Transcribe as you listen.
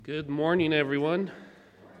Good morning, everyone.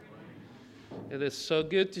 It is so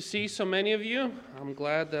good to see so many of you. I'm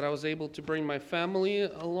glad that I was able to bring my family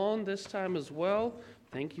along this time as well.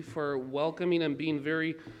 Thank you for welcoming and being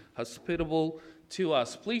very hospitable to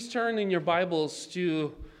us. Please turn in your Bibles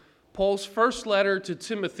to Paul's first letter to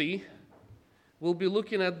Timothy. We'll be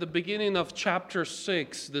looking at the beginning of chapter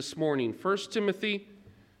 6 this morning. 1 Timothy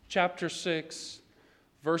chapter 6,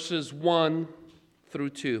 verses 1 through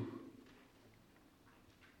 2.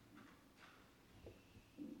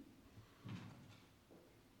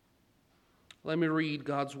 Let me read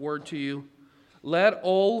God's word to you. Let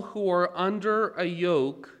all who are under a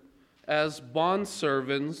yoke as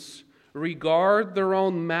bondservants regard their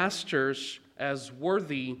own masters as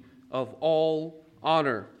worthy of all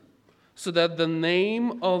honor, so that the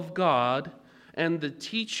name of God and the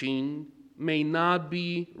teaching may not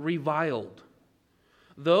be reviled.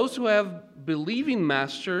 Those who have believing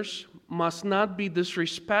masters must not be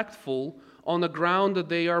disrespectful on the ground that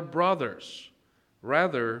they are brothers.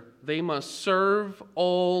 Rather, they must serve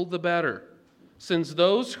all the better, since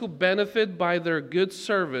those who benefit by their good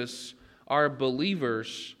service are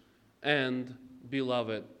believers and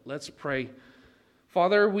beloved. Let's pray.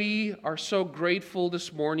 Father, we are so grateful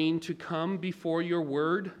this morning to come before your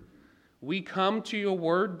word. We come to your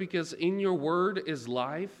word because in your word is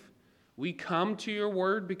life. We come to your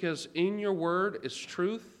word because in your word is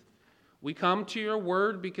truth. We come to your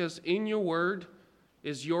word because in your word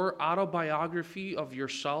is your autobiography of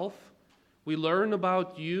yourself. We learn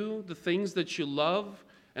about you, the things that you love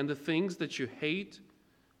and the things that you hate.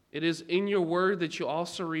 It is in your word that you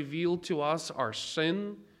also reveal to us our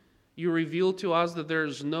sin. You reveal to us that there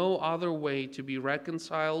is no other way to be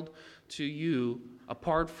reconciled to you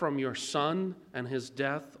apart from your Son and his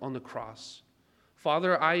death on the cross.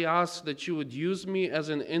 Father, I ask that you would use me as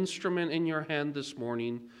an instrument in your hand this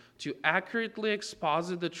morning to accurately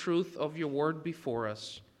exposit the truth of your word before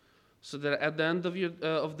us, so that at the end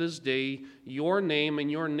of this day, your name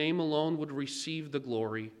and your name alone would receive the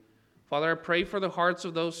glory. Father, I pray for the hearts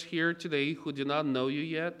of those here today who do not know you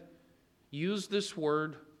yet. Use this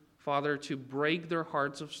word, Father, to break their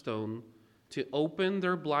hearts of stone, to open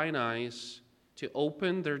their blind eyes, to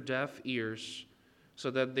open their deaf ears,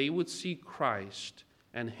 so that they would see Christ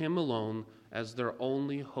and him alone as their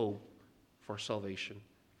only hope for salvation.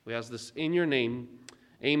 We ask this in your name.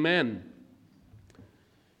 Amen.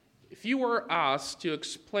 If you were asked to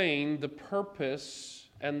explain the purpose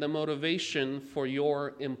and the motivation for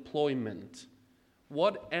your employment,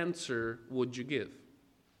 what answer would you give?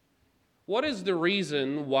 What is the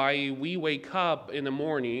reason why we wake up in the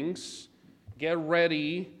mornings, get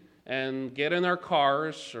ready, and get in our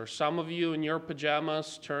cars, or some of you in your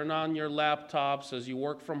pajamas, turn on your laptops as you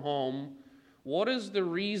work from home? What is the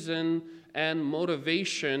reason and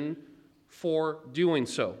motivation for doing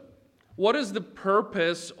so? What is the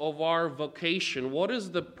purpose of our vocation? What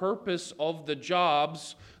is the purpose of the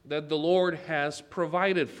jobs that the Lord has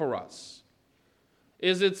provided for us?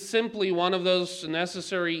 Is it simply one of those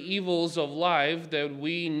necessary evils of life that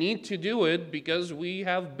we need to do it because we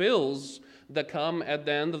have bills that come at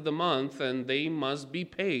the end of the month and they must be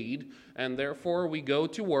paid, and therefore we go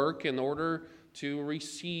to work in order to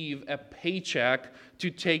receive a paycheck to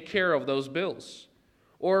take care of those bills?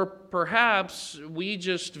 Or perhaps we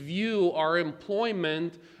just view our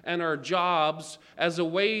employment and our jobs as a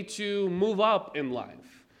way to move up in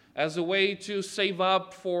life, as a way to save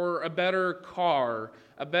up for a better car,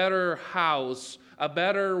 a better house, a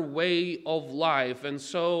better way of life. And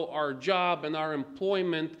so our job and our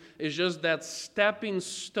employment is just that stepping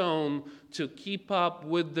stone to keep up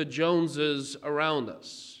with the Joneses around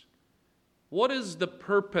us. What is the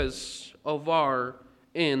purpose of our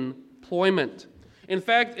employment? In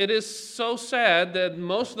fact, it is so sad that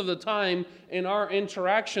most of the time in our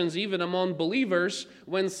interactions, even among believers,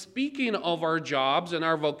 when speaking of our jobs and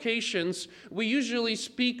our vocations, we usually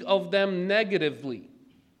speak of them negatively.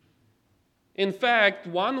 In fact,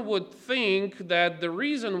 one would think that the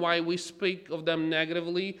reason why we speak of them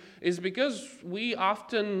negatively is because we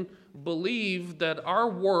often believe that our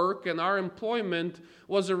work and our employment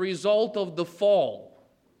was a result of the fall.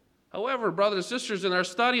 However, brothers and sisters, in our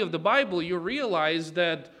study of the Bible, you realize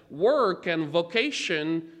that work and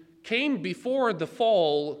vocation came before the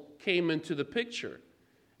fall came into the picture.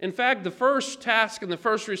 In fact, the first task and the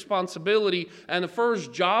first responsibility and the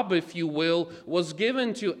first job, if you will, was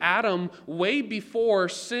given to Adam way before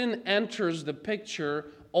sin enters the picture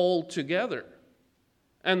altogether.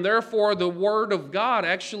 And therefore, the Word of God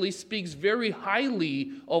actually speaks very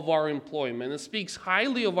highly of our employment. It speaks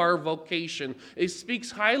highly of our vocation. It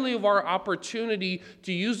speaks highly of our opportunity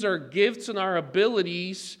to use our gifts and our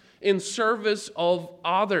abilities in service of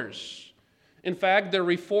others. In fact, the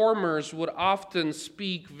reformers would often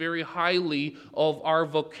speak very highly of our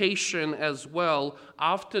vocation as well,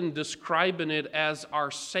 often describing it as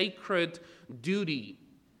our sacred duty.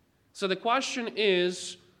 So the question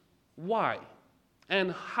is, why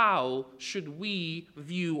and how should we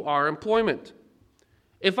view our employment?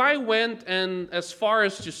 If I went as far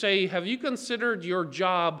as to say, have you considered your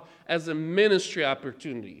job as a ministry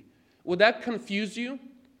opportunity? Would that confuse you?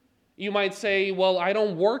 You might say, well, I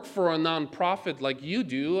don't work for a nonprofit like you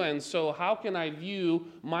do, and so how can I view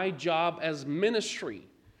my job as ministry?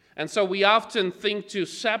 And so we often think to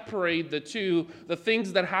separate the two. The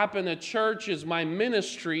things that happen at church is my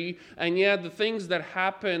ministry, and yet the things that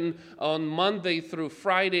happen on Monday through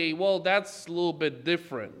Friday, well, that's a little bit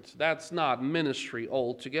different. That's not ministry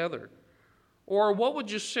altogether. Or what would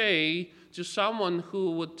you say to someone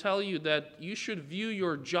who would tell you that you should view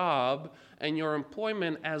your job and your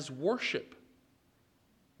employment as worship?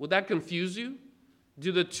 Would that confuse you?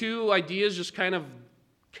 Do the two ideas just kind of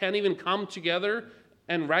can't even come together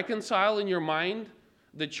and reconcile in your mind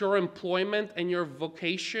that your employment and your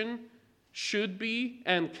vocation should be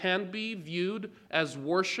and can be viewed as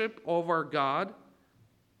worship of our God?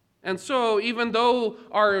 And so, even though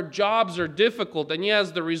our jobs are difficult, and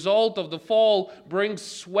yes, the result of the fall brings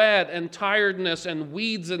sweat and tiredness and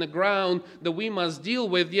weeds in the ground that we must deal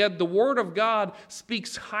with, yet the Word of God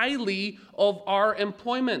speaks highly of our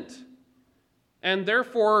employment. And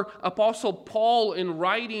therefore, Apostle Paul, in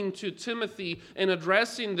writing to Timothy and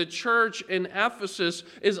addressing the church in Ephesus,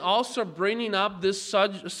 is also bringing up this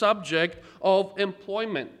subject of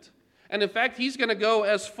employment. And in fact, he's going to go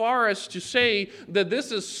as far as to say that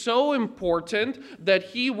this is so important that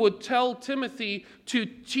he would tell Timothy to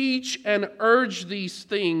teach and urge these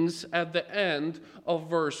things at the end of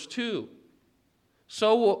verse 2.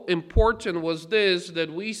 So important was this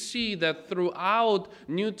that we see that throughout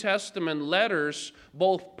New Testament letters,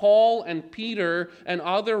 both Paul and Peter and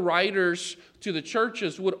other writers to the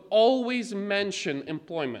churches would always mention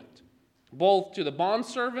employment, both to the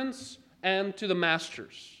bondservants and to the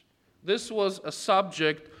masters. This was a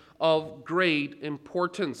subject of great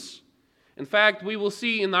importance. In fact, we will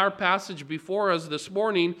see in our passage before us this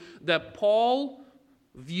morning that Paul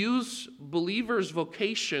views believers'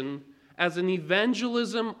 vocation as an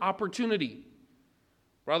evangelism opportunity.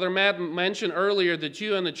 Brother Matt mentioned earlier that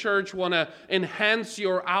you and the church want to enhance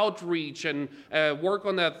your outreach and work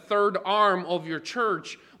on that third arm of your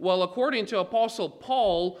church. Well, according to Apostle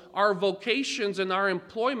Paul, our vocations and our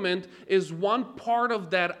employment is one part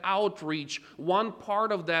of that outreach, one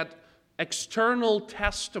part of that external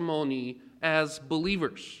testimony as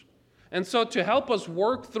believers. And so to help us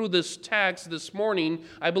work through this text this morning,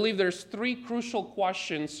 I believe there's three crucial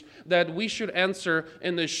questions that we should answer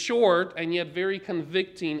in this short and yet very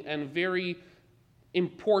convicting and very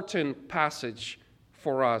important passage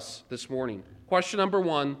for us this morning. Question number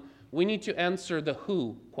one, we need to answer the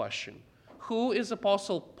who question. Who is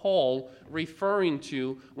Apostle Paul referring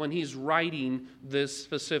to when he's writing this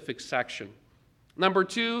specific section? Number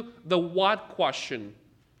two, the what question.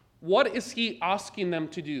 What is he asking them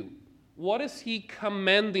to do? What is he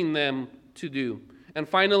commanding them to do? And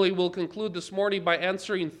finally, we'll conclude this morning by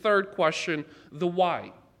answering third question, the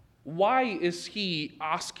why. Why is he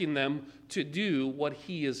asking them to do what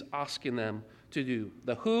he is asking them to do?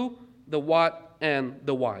 The who, the what, and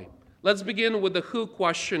the why. Let's begin with the who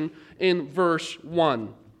question in verse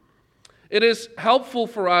 1. It is helpful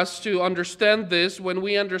for us to understand this when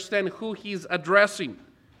we understand who he's addressing.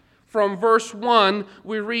 From verse 1,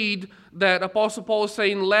 we read that Apostle Paul is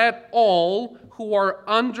saying, let all who are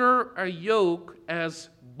under a yoke as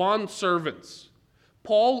bondservants.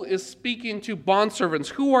 Paul is speaking to bondservants.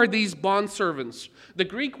 Who are these bondservants? The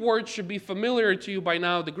Greek word should be familiar to you by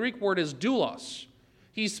now. The Greek word is doulos.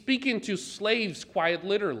 He's speaking to slaves quite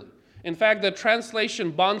literally. In fact, the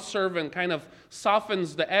translation bondservant kind of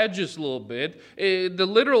softens the edges a little bit. The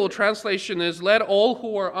literal translation is, let all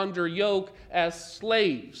who are under yoke as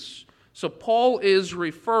slaves. So Paul is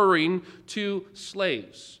referring to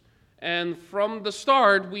slaves. And from the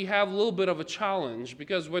start, we have a little bit of a challenge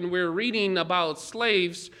because when we're reading about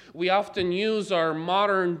slaves, we often use our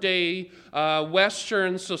modern day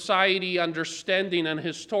Western society understanding and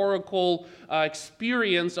historical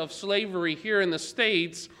experience of slavery here in the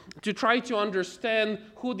States to try to understand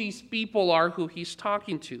who these people are who he's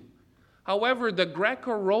talking to. However, the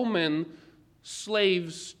Greco-Roman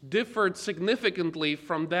slaves differed significantly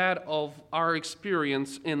from that of our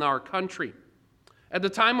experience in our country. At the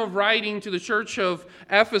time of writing to the church of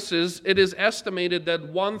Ephesus, it is estimated that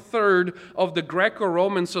 1/3 of the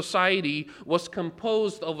Greco-Roman society was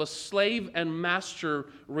composed of a slave and master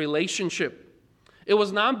relationship. It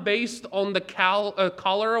was not based on the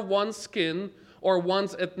color of one's skin or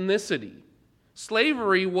one's ethnicity.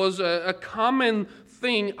 Slavery was a common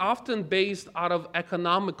thing, often based out of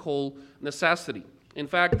economical necessity. In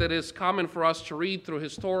fact, it is common for us to read through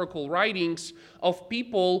historical writings of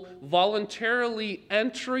people voluntarily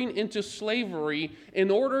entering into slavery in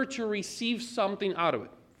order to receive something out of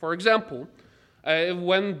it. For example,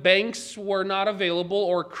 when banks were not available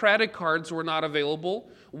or credit cards were not available,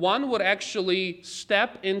 one would actually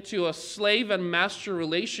step into a slave and master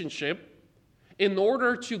relationship in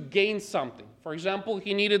order to gain something. For example,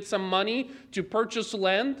 he needed some money to purchase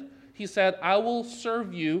land. He said, I will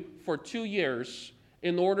serve you for 2 years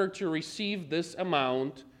in order to receive this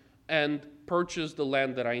amount and purchase the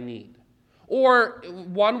land that I need. Or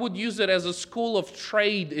one would use it as a school of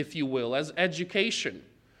trade, if you will, as education,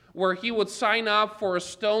 where he would sign up for a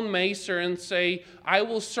stonemason and say, I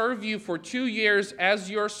will serve you for 2 years as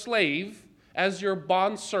your slave, as your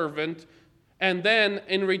bondservant, and then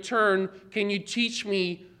in return, can you teach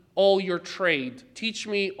me all your trade? Teach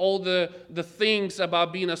me all the things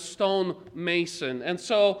about being a stonemason. And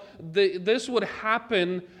so this would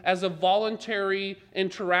happen as a voluntary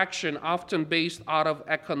interaction, often based out of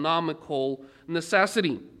economical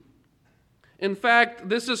necessity. In fact,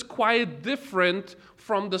 this is quite different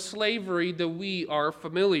from the slavery that we are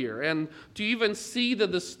familiar. And to even see the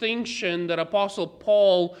distinction that Apostle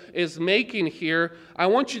Paul is making here, I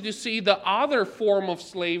want you to see the other form of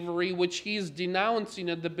slavery which he is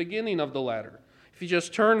denouncing at the beginning of the letter. If you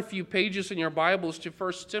just turn a few pages in your Bibles to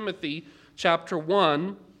 1 Timothy chapter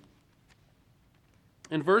 1,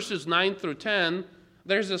 in verses 9 through 10,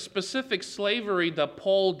 there's a specific slavery that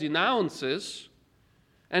Paul denounces.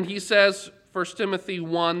 And he says, 1 Timothy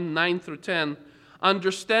 1, 9 through 10,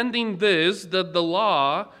 understanding this, that the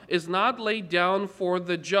law is not laid down for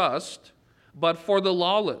the just, but for the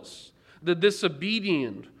lawless, the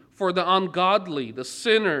disobedient, for the ungodly, the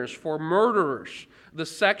sinners, for murderers, the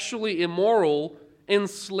sexually immoral,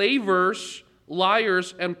 enslavers,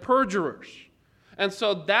 liars, and perjurers. And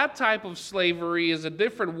so that type of slavery is a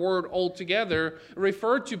different word altogether,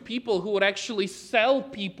 referred to people who would actually sell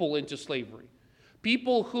people into slavery.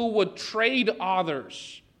 People who would trade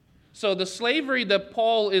others. So the slavery that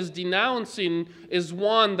Paul is denouncing is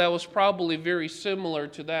one that was probably very similar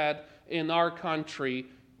to that in our country.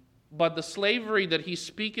 But the slavery that he's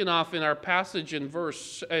speaking of in our passage in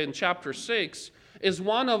chapter 6 is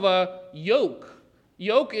one of a yoke.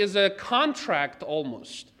 Yoke is a contract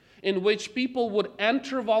almost, in which people would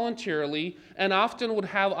enter voluntarily and often would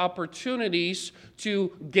have opportunities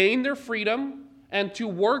to gain their freedom and to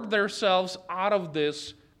work themselves out of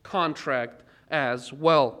this contract as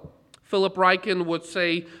well. Philip Ryken would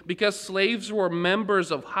say, because slaves were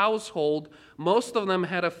members of household, most of them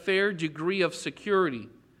had a fair degree of security,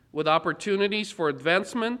 with opportunities for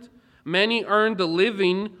advancement. Many earned a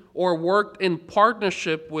living or worked in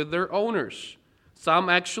partnership with their owners. Some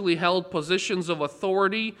actually held positions of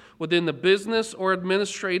authority within the business or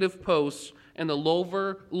administrative posts and the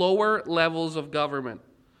lower levels of government.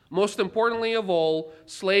 Most importantly of all,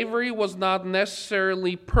 slavery was not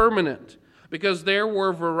necessarily permanent, because there were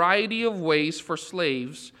a variety of ways for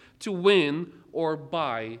slaves to win or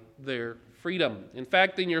buy their freedom. In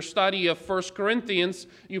fact, in your study of 1 Corinthians,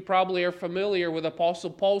 you probably are familiar with Apostle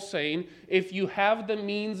Paul saying, if you have the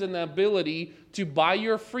means and the ability to buy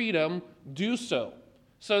your freedom, do so.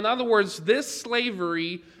 So in other words, this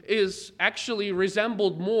slavery is actually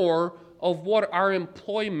resembled more of what our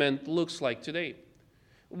employment looks like today.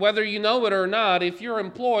 Whether you know it or not, if you're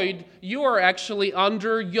employed, you are actually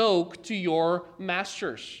under yoke to your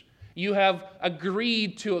masters. You have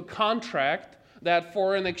agreed to a contract that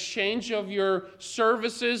for an exchange of your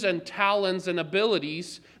services and talents and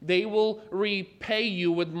abilities, they will repay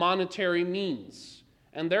you with monetary means.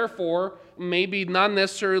 And therefore, maybe not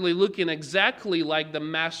necessarily looking exactly like the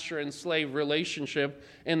master and slave relationship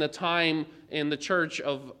in the time in the church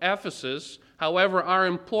of Ephesus. However, our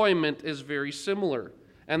employment is very similar.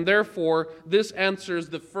 And therefore, this answers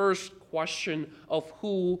the first question of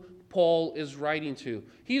who Paul is writing to.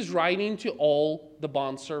 He's writing to all the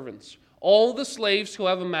bondservants, all the slaves who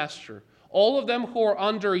have a master, all of them who are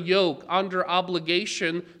under yoke, under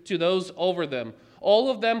obligation to those over them, all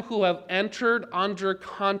of them who have entered under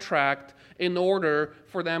contract in order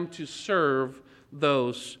for them to serve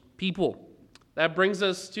those people. That brings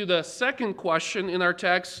us to the second question in our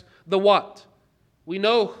text, the what. We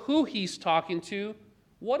know who he's talking to.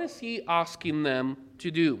 What is he asking them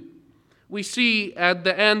to do? We see at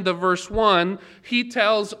the end of verse 1, he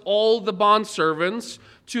tells all the bondservants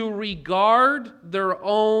to regard their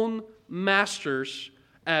own masters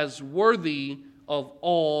as worthy of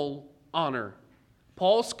all honor.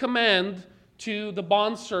 Paul's command to the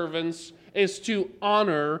bondservants is to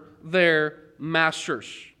honor their masters.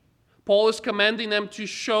 Paul is commanding them to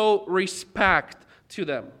show respect to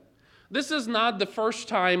them. This is not the first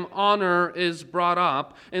time honor is brought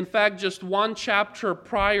up. In fact, just one chapter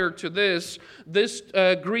prior to this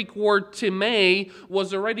Greek word timē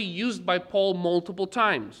was already used by Paul multiple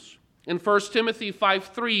times. In 1 Timothy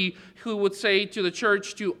 5:3, he would say to the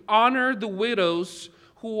church to honor the widows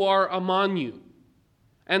who are among you.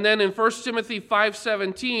 And then in 1 Timothy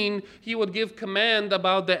 5:17, he would give command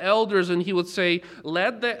about the elders, and he would say,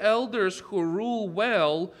 let the elders who rule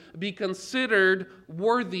well be considered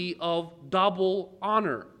worthy of double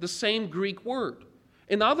honor. The same Greek word.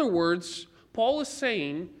 In other words, Paul is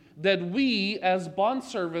saying that we as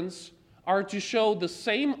bondservants are to show the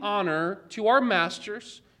same honor to our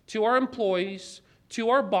masters, to our employees, to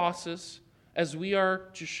our bosses, as we are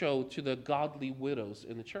to show to the godly widows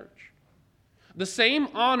in the church. The same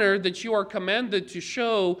honor that you are commanded to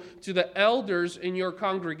show to the elders in your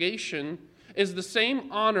congregation is the same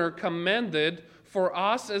honor commanded for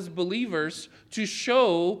us as believers to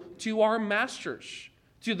show to our masters,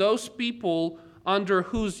 to those people under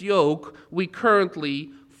whose yoke we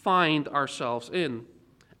currently find ourselves in.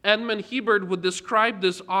 Edmund Hebert would describe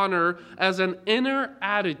this honor as an inner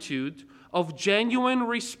attitude of genuine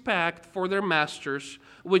respect for their masters,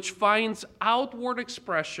 which finds outward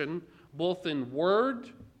expression both in word,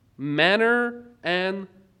 manner, and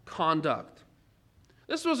conduct.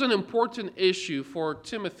 This was an important issue for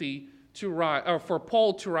for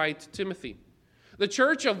Paul to write to Timothy. The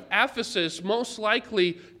church of Ephesus most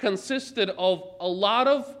likely consisted of a lot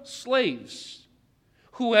of slaves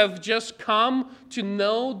who have just come to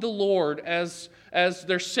know the Lord as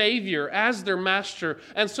their Savior, as their Master.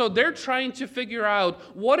 And so they're trying to figure out,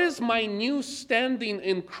 what is my new standing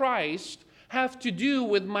in Christ have to do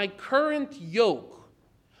with my current yoke,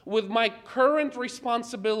 with my current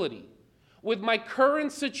responsibility, with my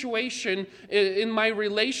current situation in my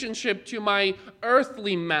relationship to my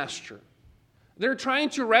earthly master. They're trying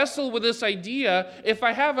to wrestle with this idea, if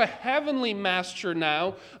I have a heavenly master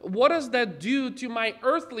now, what does that do to my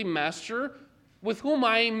earthly master with whom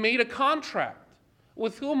I made a contract?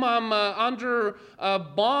 With whom I'm under a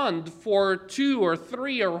bond for 2 or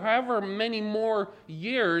 3 or however many more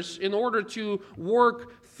years in order to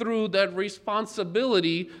work through that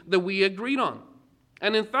responsibility that we agreed on.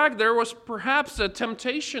 And in fact, there was perhaps a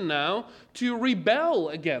temptation now to rebel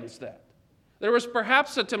against that. There was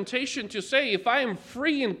perhaps a temptation to say, if I am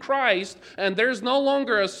free in Christ and there's no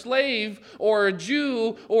longer a slave or a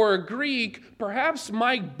Jew or a Greek, perhaps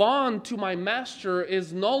my bond to my master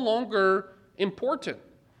is no longer important.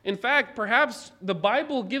 In fact, perhaps the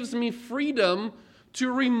Bible gives me freedom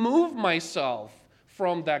to remove myself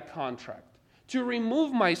from that contract, to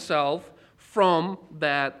remove myself from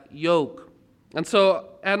that yoke. And so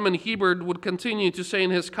Edmund Hebert would continue to say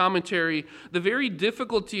in his commentary, the very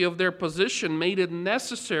difficulty of their position made it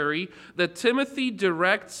necessary that Timothy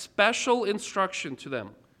direct special instruction to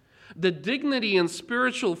them. The dignity and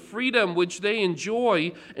spiritual freedom which they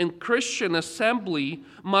enjoy in Christian assembly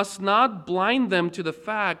must not blind them to the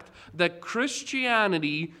fact that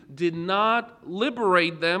Christianity did not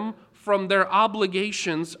liberate them from their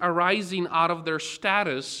obligations arising out of their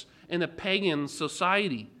status in a pagan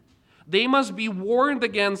society. They must be warned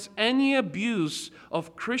against any abuse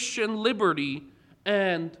of Christian liberty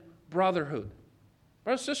and brotherhood.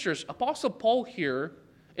 Brothers and sisters, Apostle Paul here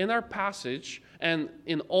in our passage and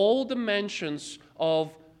in all the mentions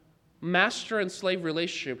of master and slave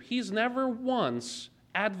relationship, he's never once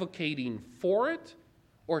advocating for it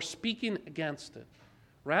or speaking against it.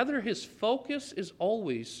 Rather, his focus is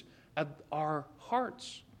always at our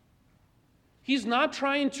hearts. He's not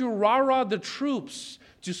trying to rah-rah the troops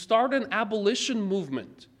to start an abolition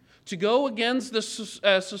movement, to go against the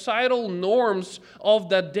societal norms of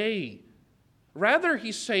that day. Rather,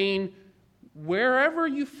 he's saying, wherever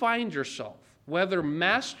you find yourself, whether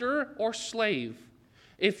master or slave,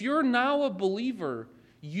 if you're now a believer,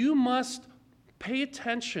 you must pay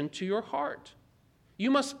attention to your heart.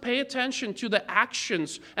 You must pay attention to the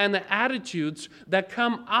actions and the attitudes that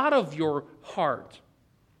come out of your heart.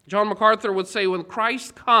 John MacArthur would say, when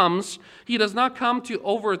Christ comes, he does not come to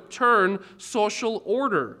overturn social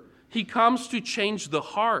order. He comes to change the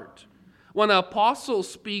heart. When the apostles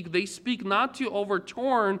speak, they speak not to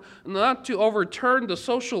overturn the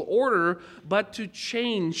social order, but to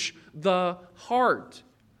change the heart.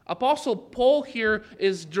 Apostle Paul here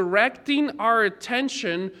is directing our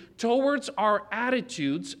attention towards our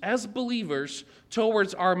attitudes as believers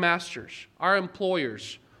towards our masters, our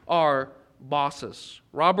employers, our bosses.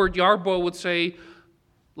 Robert Yarbrough would say,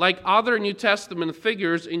 like other New Testament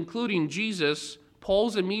figures, including Jesus,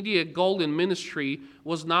 Paul's immediate goal in ministry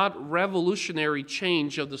was not revolutionary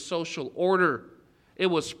change of the social order. It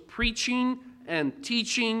was preaching and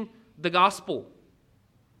teaching the gospel.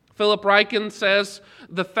 Philip Ryken says,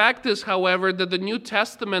 the fact is, however, that the New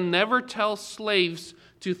Testament never tells slaves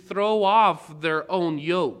to throw off their own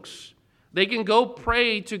yokes. They can go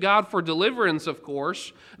pray to God for deliverance, of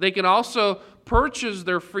course. They can also purchase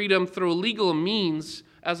their freedom through legal means,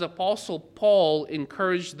 as Apostle Paul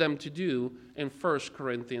encouraged them to do in 1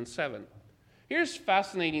 Corinthians 7. Here's a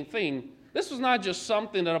fascinating thing. This was not just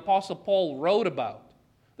something that Apostle Paul wrote about.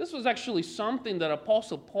 This was actually something that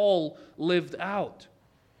Apostle Paul lived out.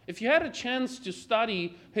 If you had a chance to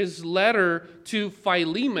study his letter to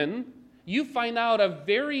Philemon, you find out a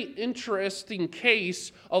very interesting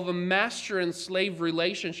case of a master and slave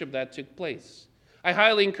relationship that took place. I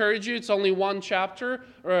highly encourage you. It's only one chapter,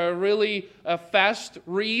 really a fast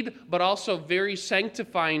read, but also very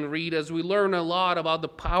sanctifying read as we learn a lot about the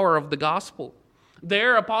power of the gospel.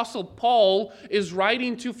 There, Apostle Paul is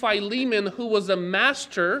writing to Philemon, who was a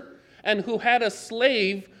master and who had a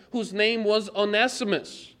slave whose name was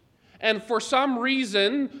Onesimus. And for some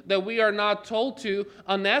reason that we are not told to,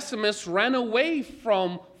 Onesimus ran away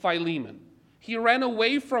from Philemon. He ran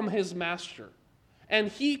away from his master.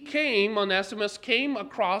 And Onesimus came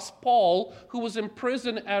across Paul, who was in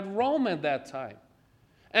prison at Rome at that time.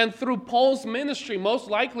 And through Paul's ministry, most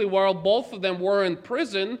likely while both of them were in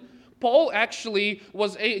prison,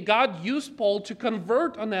 God used Paul to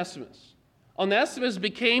convert Onesimus. Onesimus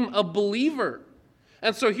became a believer.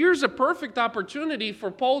 And so here's a perfect opportunity for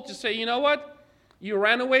Paul to say, you know what? You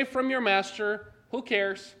ran away from your master. Who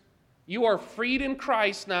cares? You are freed in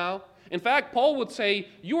Christ now. In fact, Paul would say,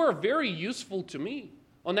 you are very useful to me.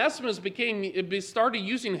 Onesimus started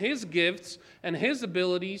using his gifts and his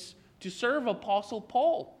abilities to serve Apostle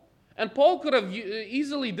Paul. And Paul could have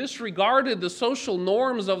easily disregarded the social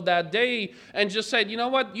norms of that day and just said, you know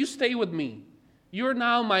what? You stay with me. You're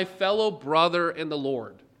now my fellow brother in the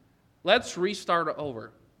Lord. Let's restart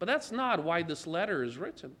over. But that's not why this letter is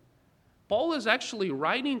written. Paul is actually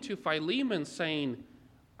writing to Philemon saying,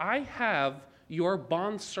 I have your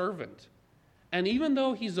bondservant. And even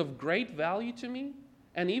though he's of great value to me,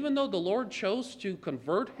 and even though the Lord chose to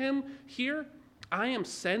convert him here, I am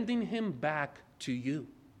sending him back to you.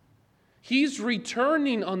 He's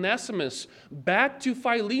returning Onesimus back to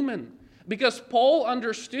Philemon. Because Paul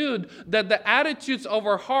understood that the attitudes of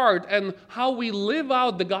our heart and how we live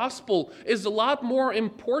out the gospel is a lot more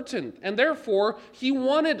important. And therefore, he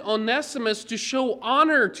wanted Onesimus to show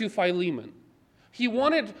honor to Philemon. He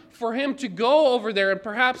wanted for him to go over there and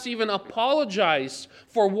perhaps even apologize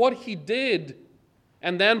for what he did.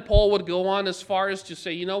 And then Paul would go on as far as to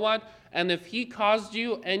say, you know what? And if he caused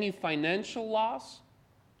you any financial loss,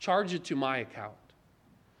 charge it to my account.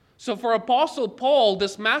 So for Apostle Paul,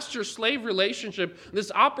 this master-slave relationship,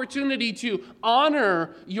 this opportunity to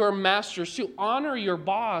honor your masters, to honor your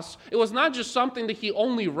boss, it was not just something that he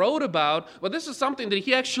only wrote about, but this is something that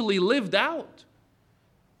he actually lived out.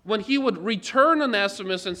 When he would return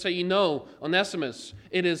Onesimus and say, you know, Onesimus,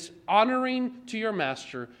 it is honoring to your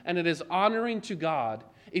master and it is honoring to God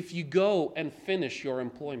if you go and finish your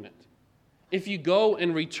employment. If you go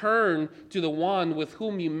and return to the one with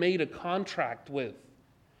whom you made a contract with.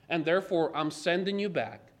 And therefore, I'm sending you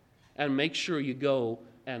back, and make sure you go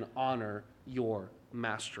and honor your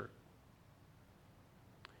master.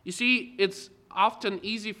 You see, it's often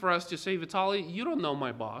easy for us to say, Vitaly, you don't know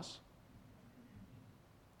my boss.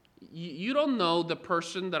 You don't know the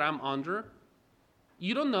person that I'm under.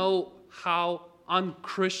 You don't know how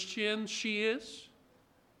unchristian she is,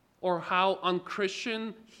 or how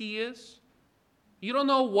unchristian he is. You don't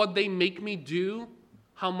know what they make me do,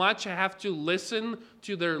 how much I have to listen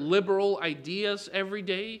to their liberal ideas every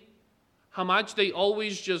day, how much they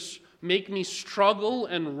always just make me struggle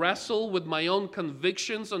and wrestle with my own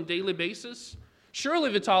convictions on a daily basis.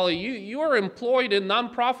 Surely, Vitaly, you are employed in a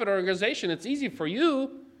nonprofit organization. It's easy for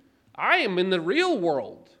you. I am in the real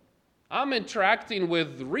world. I'm interacting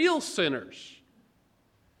with real sinners.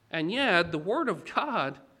 And yet, the Word of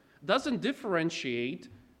God doesn't differentiate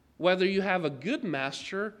whether you have a good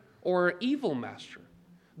master or an evil master.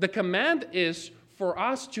 The command is for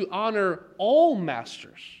us to honor all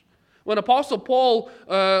masters. When Apostle Paul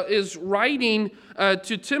is writing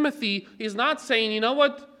to Timothy, he's not saying, you know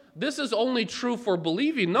what, this is only true for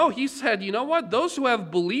believing. No, he said, you know what, those who have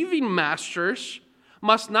believing masters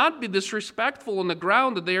must not be disrespectful on the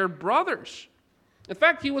ground that they are brothers. In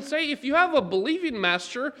fact, he would say, if you have a believing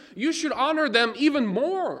master, you should honor them even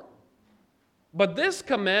more. But this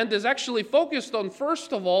command is actually focused on,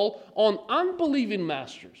 first of all, on unbelieving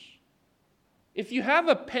masters. If you have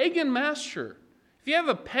a pagan master, if you have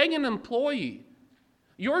a pagan employee,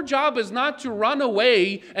 your job is not to run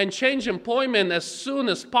away and change employment as soon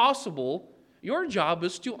as possible. Your job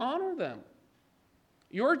is to honor them.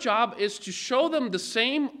 Your job is to show them the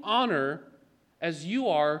same honor as you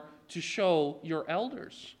are to show your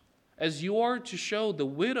elders, as you are to show the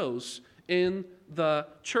widows in the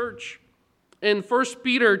church. In 1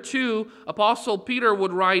 Peter 2, Apostle Peter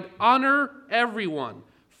would write, honor everyone,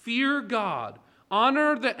 fear God,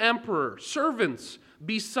 honor the emperor, servants,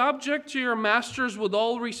 be subject to your masters with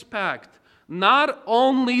all respect, not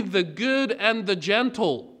only the good and the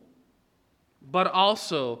gentle, but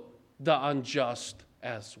also the unjust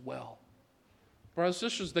as well. Brothers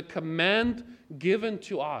and sisters, the command given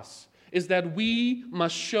to us is that we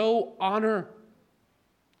must show honor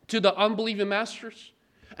to the unbelieving masters.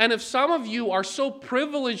 And if some of you are so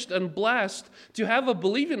privileged and blessed to have a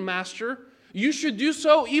believing master, you should do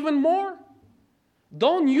so even more.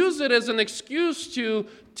 Don't use it as an excuse to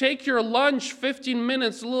take your lunch 15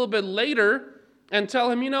 minutes a little bit later and tell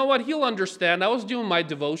him, you know what, he'll understand. I was doing my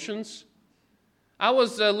devotions. I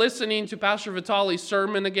was listening to Pastor Vitali's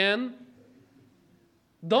sermon again.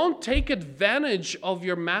 Don't take advantage of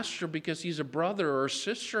your master because he's a brother or a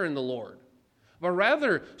sister in the Lord. But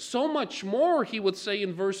rather, so much more, he would say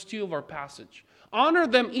in verse 2 of our passage. Honor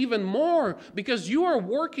them even more because you are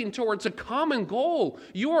working towards a common goal.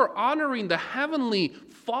 You are honoring the Heavenly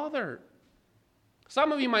Father.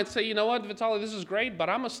 Some of you might say, you know what, Vitali, this is great, but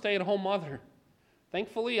I'm a stay-at-home mother.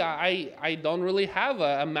 Thankfully, I don't really have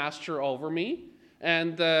a master over me.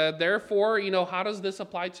 And therefore, how does this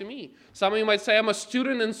apply to me? Some of you might say, I'm a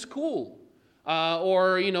student in school.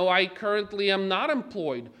 Or I currently am not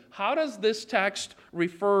employed. How does this text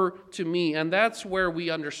refer to me? And that's where we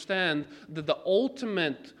understand that the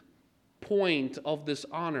ultimate point of this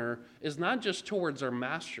honor is not just towards our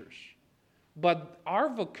masters, but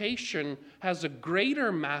our vocation has a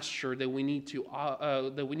greater master that we need to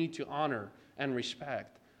honor and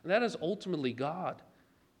respect. And that is ultimately God.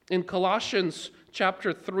 In Colossians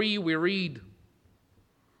chapter 3, we read,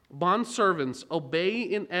 bondservants, obey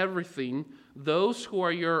in everything those who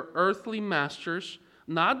are your earthly masters,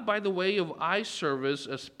 not by the way of eye service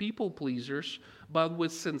as people pleasers, but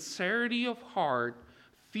with sincerity of heart,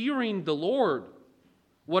 fearing the Lord.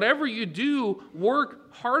 Whatever you do,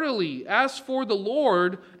 work heartily as for the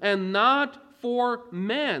Lord and not for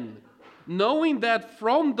men, knowing that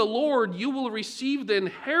from the Lord you will receive the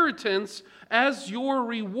inheritance as your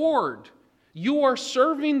reward. You are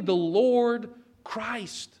serving the Lord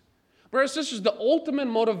Christ. Brothers and sisters, the ultimate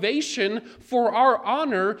motivation for our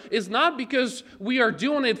honor is not because we are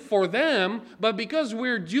doing it for them, but because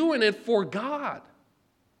we're doing it for God.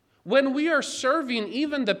 When we are serving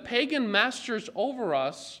even the pagan masters over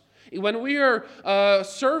us, when we are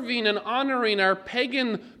serving and honoring our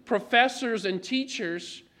pagan professors and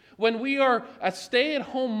teachers, when we are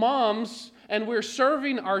stay-at-home moms and we're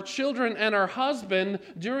serving our children and our husband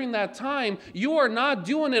during that time, you are not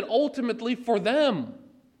doing it ultimately for them.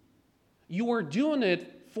 You are doing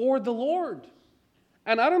it for the Lord.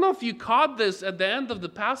 And I don't know if you caught this at the end of the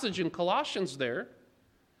passage in Colossians there.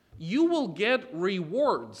 You will get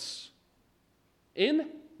rewards in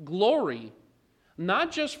glory,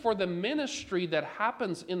 not just for the ministry that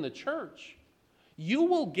happens in the church. You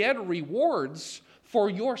will get rewards for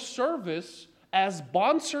your service as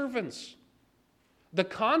bondservants. The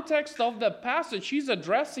context of the passage, he's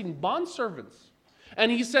addressing bondservants.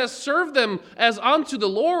 And he says, serve them as unto the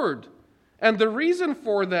Lord. And the reason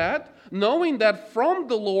for that, knowing that from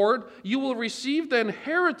the Lord you will receive the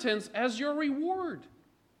inheritance as your reward.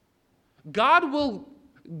 God will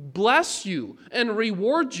bless you and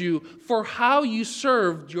reward you for how you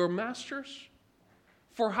served your masters,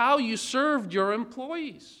 for how you served your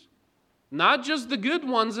employees. Not just the good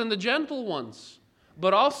ones and the gentle ones,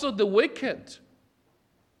 but also the wicked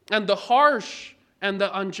and the harsh and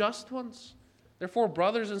the unjust ones. Therefore,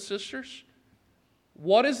 brothers and sisters,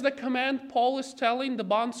 what is the command Paul is telling the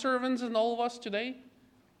bondservants and all of us today?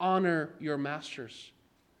 Honor your masters.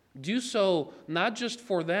 Do so not just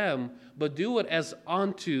for them, but do it as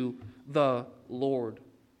unto the Lord.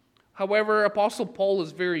 However, Apostle Paul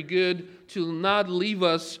is very good to not leave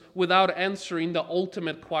us without answering the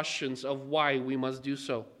ultimate questions of why we must do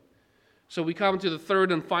so. So we come to the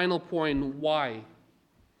third and final point, why?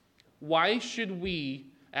 Why should we,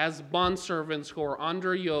 as bondservants who are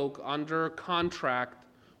under yoke, under contract,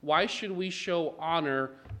 why should we show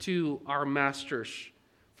honor to our masters?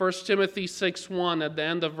 1 Timothy 6:1 at the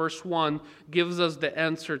end of verse 1 gives us the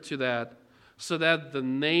answer to that. So that the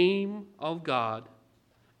name of God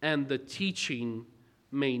and the teaching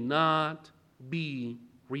may not be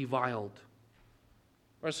reviled.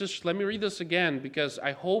 Brothers and sisters, let me read this again because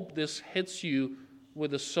I hope this hits you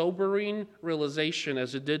with a sobering realization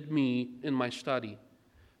as it did me in my study.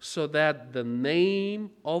 So that the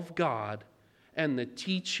name of God and the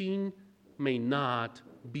teaching may not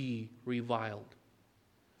be reviled.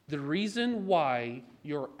 The reason why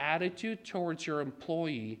your attitude towards your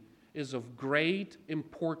employee is of great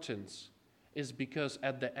importance is because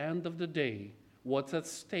at the end of the day, what's at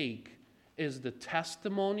stake is the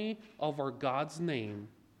testimony of our God's name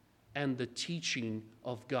and the teaching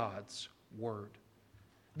of God's word.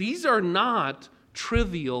 These are not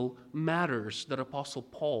trivial matters that Apostle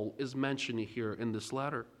Paul is mentioning here in this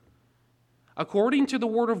letter. According to the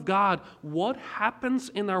Word of God, what happens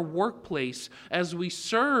in our workplace as we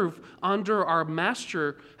serve under our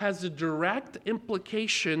master has a direct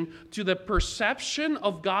implication to the perception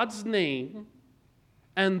of God's name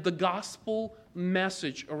and the gospel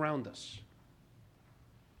message around us.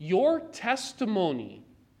 Your testimony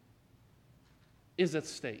is at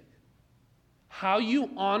stake. How you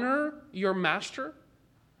honor your master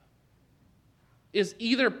is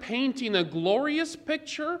either painting a glorious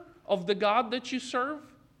picture of the God that you serve,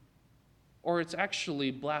 or it's actually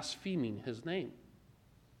blaspheming his name.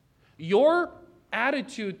 Your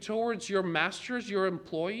attitude towards your masters, your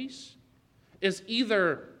employees, is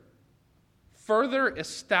either further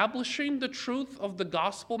establishing the truth of the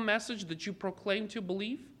gospel message that you proclaim to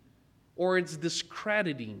believe, or it's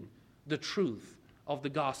discrediting the truth of the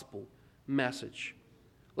gospel message.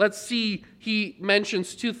 Let's see, he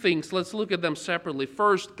mentions two things. Let's look at them separately.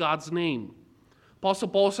 First, God's name. Apostle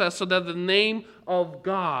Paul says, so that the name of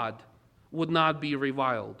God would not be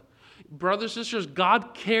reviled. Brothers and sisters,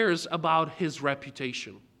 God cares about his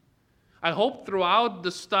reputation. I hope throughout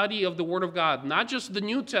the study of the Word of God, not just the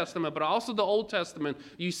New Testament, but also the Old Testament,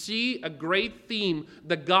 you see a great theme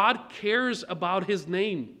that God cares about his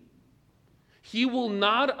name. He will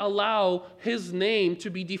not allow his name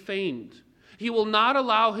to be defamed. He will not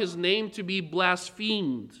allow his name to be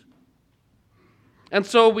blasphemed. And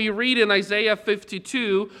so we read in Isaiah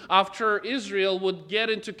 52, after Israel would get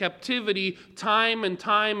into captivity time and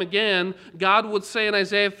time again, God would say in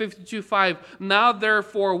Isaiah 52:5, now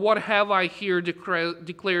therefore, what have I here,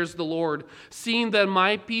 declares the Lord, seeing that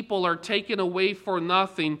my people are taken away for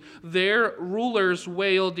nothing, their rulers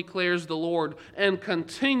wail, declares the Lord, and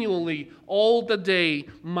continually all the day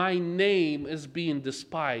my name is being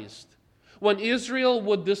despised. When Israel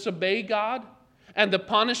would disobey God, and the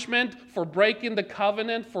punishment for breaking the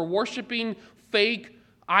covenant, for worshiping fake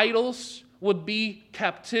idols, would be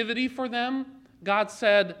captivity for them, God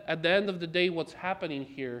said, at the end of the day, what's happening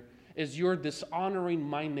here is you're dishonoring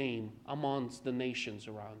my name amongst the nations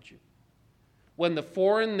around you. When the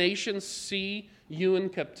foreign nations see you in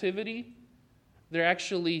captivity, they're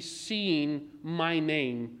actually seeing my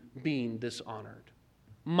name being dishonored.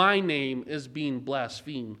 My name is being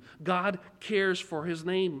blasphemed. God cares for his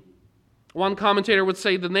name. One commentator would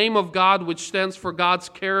say the name of God, which stands for God's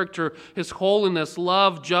character, his holiness,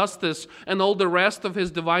 love, justice, and all the rest of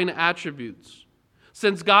his divine attributes.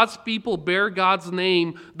 Since God's people bear God's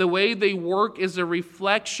name, the way they work is a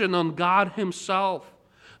reflection on God himself.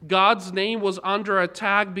 God's name was under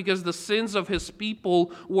attack because the sins of his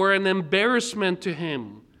people were an embarrassment to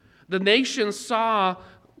him. The nations saw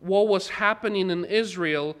what was happening in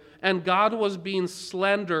Israel, and God was being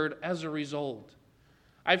slandered as a result.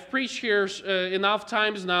 I've preached here enough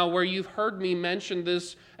times now where you've heard me mention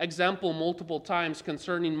this example multiple times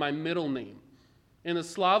concerning my middle name. In the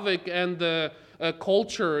Slavic and the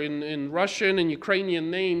culture, in Russian and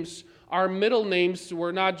Ukrainian names, our middle names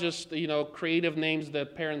were not just creative names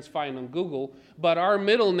that parents find on Google, but our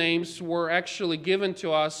middle names were actually given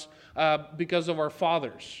to us because of our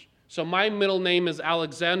fathers. So my middle name is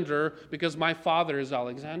Alexander because my father is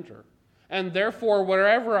Alexander. And therefore,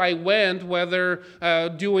 wherever I went, whether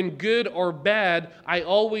doing good or bad, I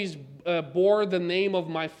always bore the name of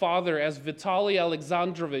my father as Vitaly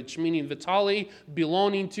Alexandrovich, meaning Vitaly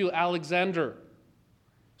belonging to Alexander.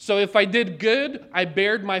 So if I did good, I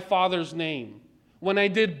bared my father's name. When I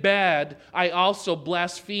did bad, I also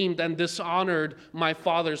blasphemed and dishonored my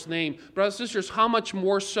father's name. Brothers and sisters, how much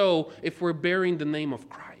more so if we're bearing the name of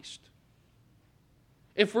Christ?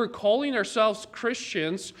 If we're calling ourselves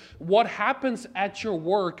Christians, what happens at your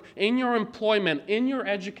work, in your employment, in your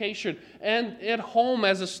education, and at home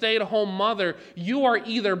as a stay-at-home mother, you are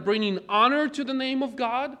either bringing honor to the name of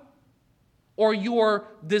God or you are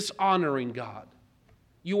dishonoring God.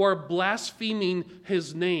 You are blaspheming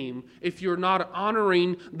His name if you're not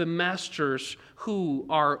honoring the masters who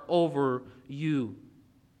are over you.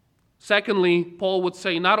 Secondly, Paul would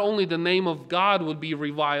say not only the name of God would be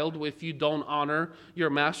reviled if you don't honor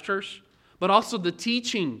your masters, but also the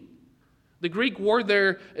teaching. The Greek word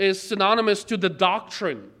there is synonymous to the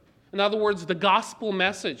doctrine. In other words, the gospel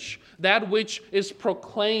message, that which is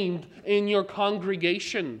proclaimed in your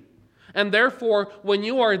congregation. And therefore, when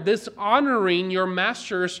you are dishonoring your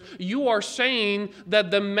masters, you are saying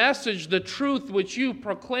that the message, the truth which you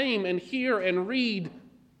proclaim and hear and read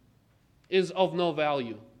is of no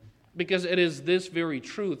value. Because it is this very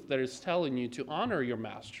truth that is telling you to honor your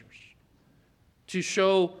masters, to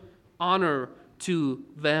show honor to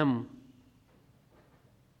them.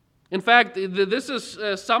 In fact, this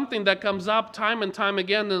is something that comes up time and time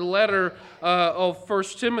again in the letter of 1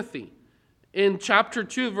 Timothy. In chapter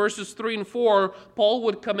 2, verses 3 and 4, Paul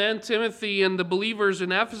would command Timothy and the believers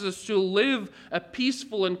in Ephesus to live a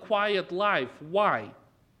peaceful and quiet life. Why?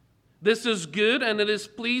 This is good and it is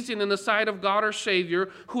pleasing in the sight of God our Savior,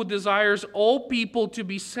 who desires all people to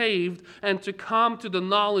be saved and to come to the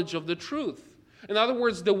knowledge of the truth. In other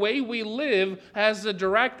words, the way we live has a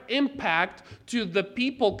direct impact to the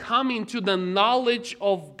people coming to the knowledge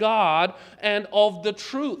of God and of the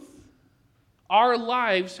truth. Our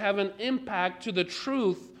lives have an impact to the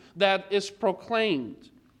truth that is proclaimed.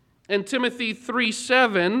 In Timothy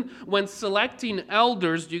 3:7, when selecting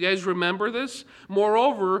elders, do you guys remember this?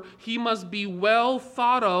 Moreover, he must be well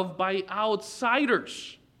thought of by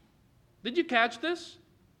outsiders. Did you catch this?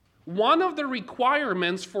 One of the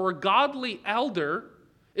requirements for a godly elder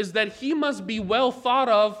is that he must be well thought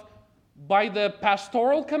of by the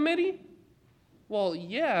pastoral committee? Well,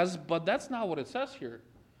 yes, but that's not what it says here.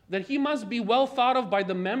 That he must be well thought of by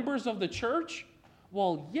the members of the church?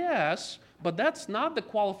 Well, yes, but that's not the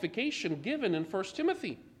qualification given in 1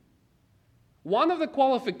 Timothy. One of the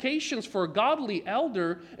qualifications for a godly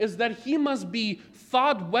elder is that he must be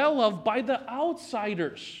thought well of by the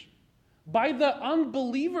outsiders, by the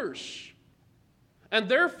unbelievers. And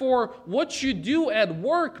therefore, what you do at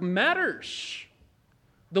work matters.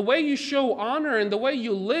 The way you show honor and the way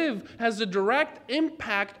you live has a direct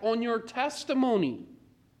impact on your testimony.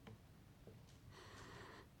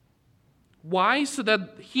 Why? So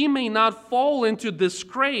that he may not fall into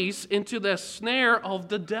disgrace, into the snare of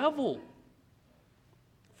the devil.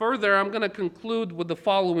 Further, I'm going to conclude with the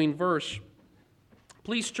following verse.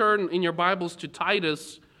 Please turn in your Bibles to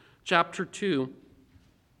Titus chapter 2.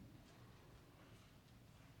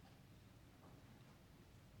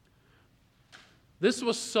 This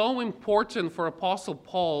was so important for Apostle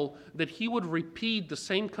Paul that he would repeat the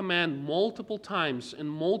same command multiple times in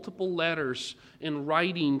multiple letters in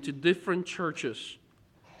writing to different churches.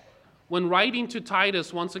 When writing to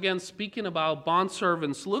Titus, once again speaking about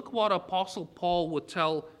bondservants, look what Apostle Paul would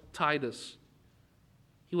tell Titus.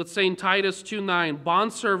 He would say in Titus 2:9,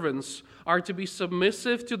 bondservants are to be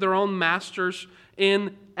submissive to their own masters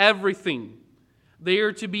in everything. They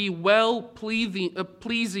are to be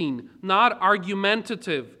pleasing, not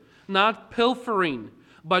argumentative, not pilfering,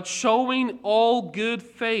 but showing all good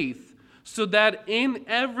faith, so that in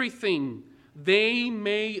everything they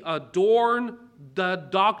may adorn the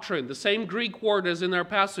doctrine, the same Greek word as in our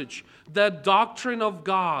passage, the doctrine of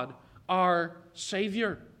God, our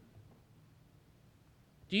Savior.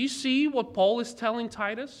 Do you see what Paul is telling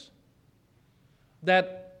Titus?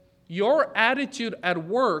 That your attitude at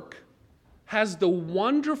work has the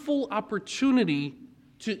wonderful opportunity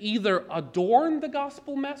to either adorn the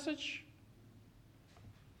gospel message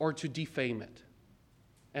or to defame it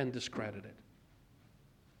and discredit it.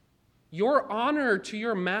 Your honor to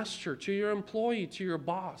your master, to your employee, to your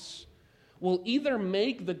boss will either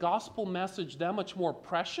make the gospel message that much more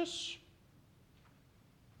precious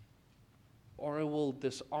or it will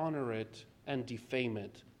dishonor it and defame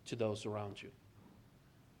it to those around you.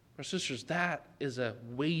 Brothers and sisters, that is a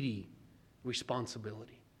weighty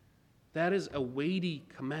responsibility. That is a weighty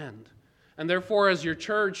command. And therefore, as your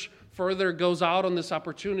church further goes out on this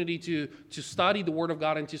opportunity to study the Word of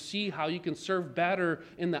God and to see how you can serve better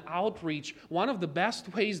in the outreach, one of the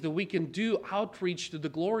best ways that we can do outreach to the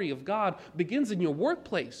glory of God begins in your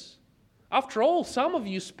workplace. After all, some of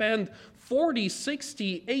you spend 40,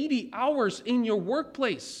 60, 80 hours in your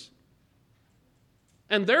workplace.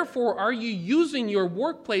 And therefore, are you using your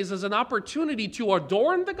workplace as an opportunity to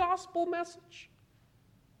adorn the gospel message?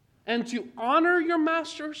 And to honor your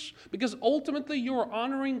masters? Because ultimately you are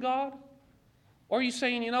honoring God? Or are you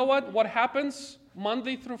saying, you know what happens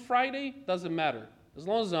Monday through Friday doesn't matter. As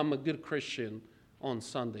long as I'm a good Christian on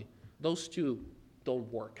Sunday. Those two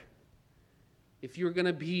don't work. If you're going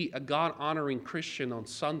to be a God-honoring Christian on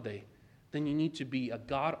Sunday, then you need to be a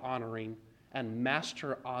God-honoring and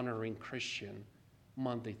master-honoring Christian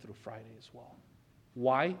Monday through Friday as well.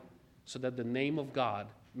 Why? So that the name of God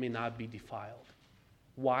may not be defiled.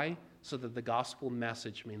 Why? So that the gospel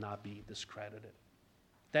message may not be discredited.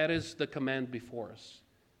 That is the command before us.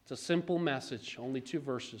 It's a simple message, only 2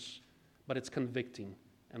 verses, but it's convicting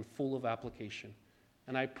and full of application.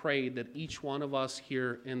 And I pray that each one of us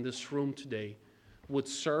here in this room today would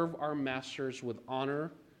serve our masters with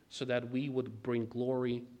honor so that we would bring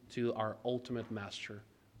glory to our ultimate master,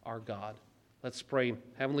 our God. Let's pray.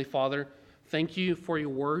 Heavenly Father, thank you for your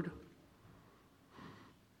word.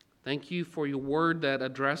 Thank you for your word that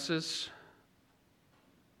addresses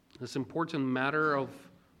this important matter of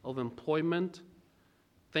employment.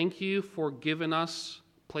 Thank you for giving us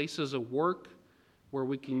places of work where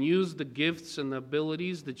we can use the gifts and the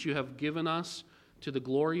abilities that you have given us to the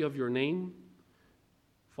glory of your name.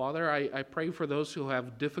 Father, I pray for those who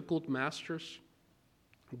have difficult masters,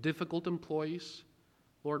 difficult employees.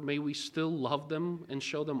 Lord, may we still love them and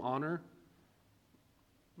show them honor.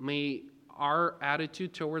 May our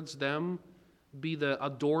attitude towards them be the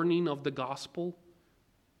adorning of the gospel,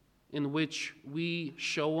 in which we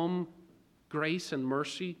show them grace and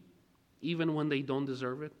mercy even when they don't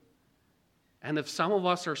deserve it. And if some of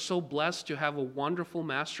us are so blessed to have a wonderful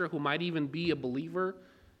master who might even be a believer,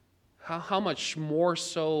 how much more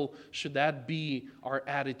so should that be our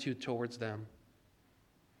attitude towards them?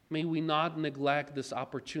 May we not neglect this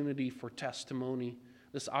opportunity for testimony,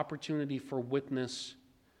 this opportunity for witness,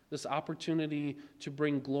 this opportunity to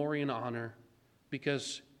bring glory and honor,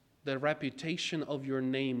 because the reputation of your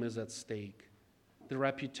name is at stake. The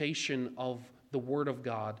reputation of the Word of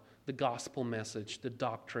God, the gospel message, the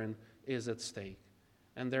doctrine is at stake.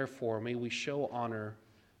 And therefore, may we show honor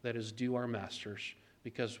that is due our masters,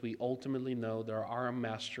 because we ultimately know that our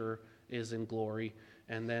master is in glory,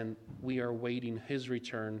 and then we are waiting his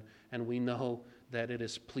return, and we know that it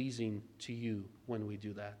is pleasing to you when we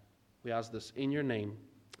do that. We ask this in your name.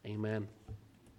 Amen.